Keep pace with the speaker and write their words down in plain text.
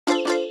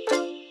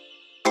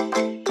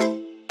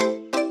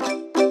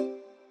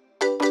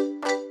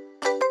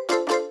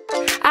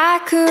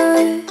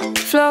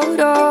float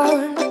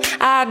on,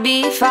 I'd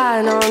be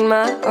fine on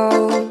my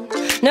own.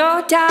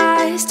 No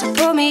ties to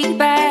pull me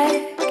back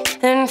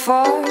and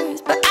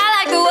forth, but I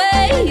like the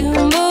way you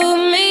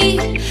move me.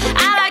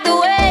 I like the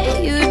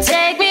way you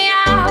take me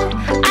out.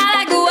 I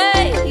like the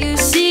way you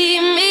see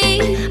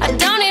me. I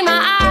don't need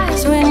my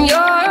eyes when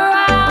you're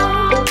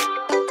around.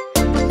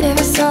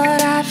 Never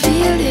thought I'd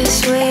feel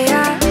this way.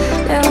 I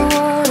never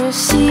wanna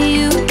see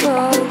you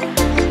go.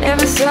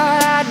 Never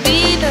thought I'd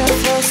be the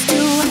first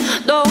to.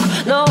 No,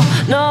 no,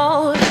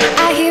 no.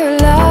 I hear a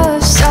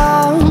love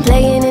song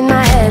playing in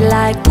my head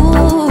like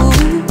ooh.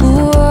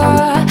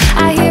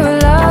 I hear a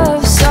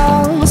love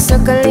song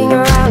circling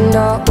around,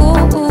 oh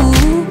ooh.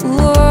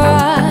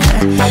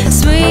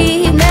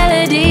 Sweet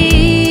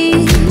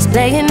melodies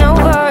playing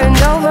over and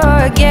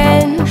over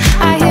again.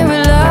 I hear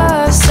a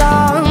love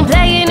song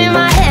playing in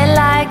my head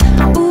like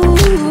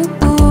ooh.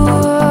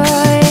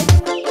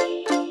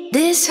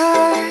 This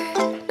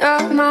heart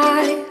of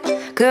mine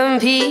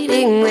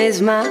competing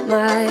with my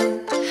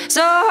mind,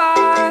 so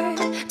hard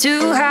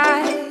to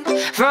hide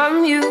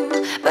from you,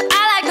 but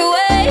I like the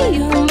way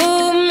you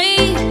move me.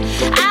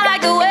 I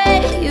like the way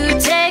you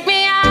take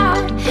me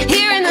out.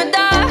 Here in the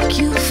dark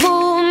you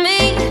fool me,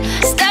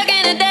 stuck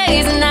in a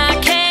daze and I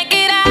can't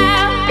get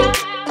out.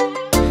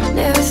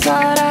 Never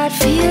thought I'd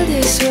feel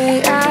this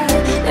way. I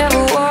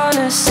never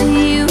wanna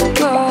see you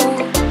go.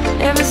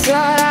 Never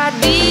thought I'd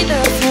be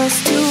the